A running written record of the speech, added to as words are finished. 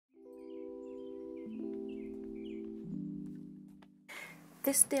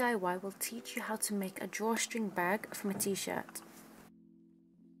This DIY will teach you how to make a drawstring bag from a t-shirt.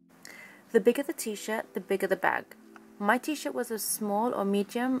 The bigger the t-shirt, the bigger the bag. My t-shirt was a small or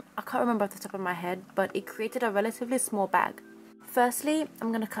medium, I can't remember off the top of my head, but it created a relatively small bag. Firstly, I'm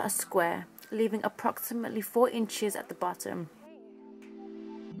going to cut a square, leaving approximately 4 inches at the bottom.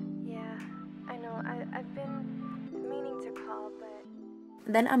 Yeah, I know, I've been meaning to call, but...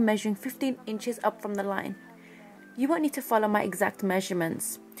 Then I'm measuring 15 inches up from the line. You won't need to follow my exact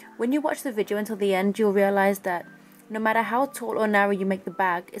measurements. When you watch the video until the end, you'll realize that no matter how tall or narrow you make the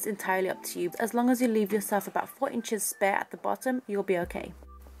bag, it's entirely up to you. As long as you leave yourself about 4 inches spare at the bottom, you'll be okay.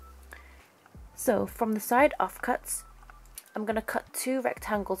 So from the side offcuts, I'm going to cut 2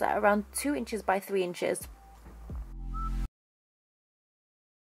 rectangles at around 2 inches by 3 inches.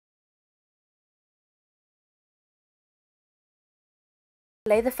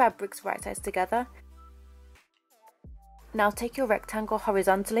 Lay the fabrics right sides together. Now take your rectangle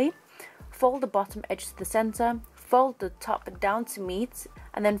horizontally, fold the bottom edge to the center, fold the top down to meet,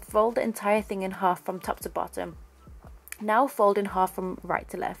 and then fold the entire thing in half from top to bottom. Now fold in half from right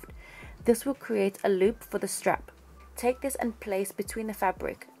to left. This will create a loop for the strap. Take this and place between the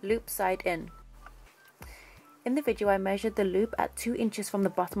fabric, loop side in. In the video I measured the loop at 2 inches from the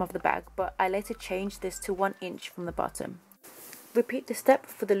bottom of the bag, but I later changed this to 1 inch from the bottom. Repeat this step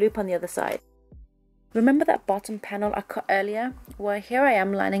for the loop on the other side. Remember that bottom panel I cut earlier? Well, here I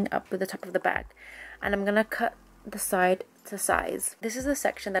am lining up with the top of the bag, and I'm going to cut the side to size. This is the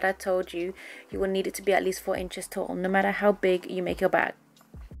section that I told you will need it to be at least 4 inches tall, no matter how big you make your bag.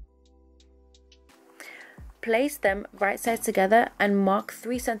 Place them right sides together and mark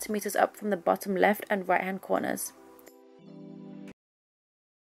 3 centimeters up from the bottom left and right hand corners.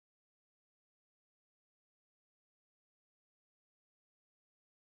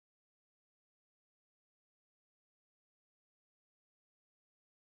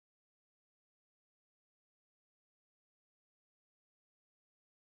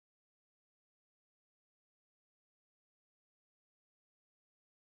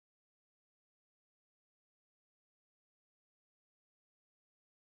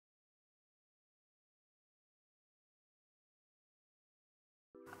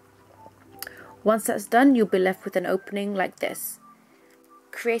 Once that's done, you'll be left with an opening like this.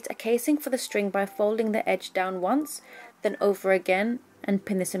 Create a casing for the string by folding the edge down once, then over again, and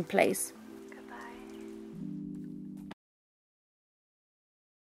pin this in place.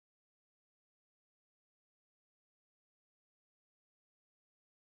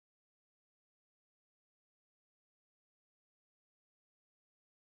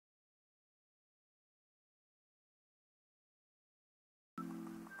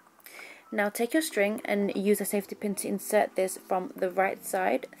 Now take your string and use a safety pin to insert this from the right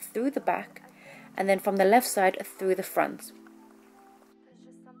side through the back, and then from the left side through the front.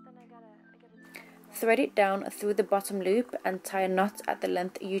 Thread it down through the bottom loop and tie a knot at the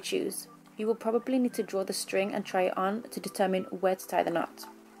length you choose. You will probably need to draw the string and try it on to determine where to tie the knot.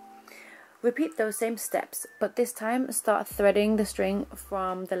 Repeat those same steps, but this time start threading the string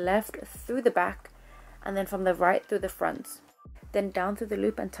from the left through the back, and then from the right through the front. Then down through the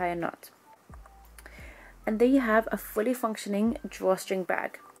loop and tie a knot. And there you have a fully functioning drawstring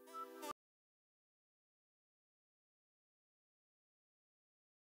bag.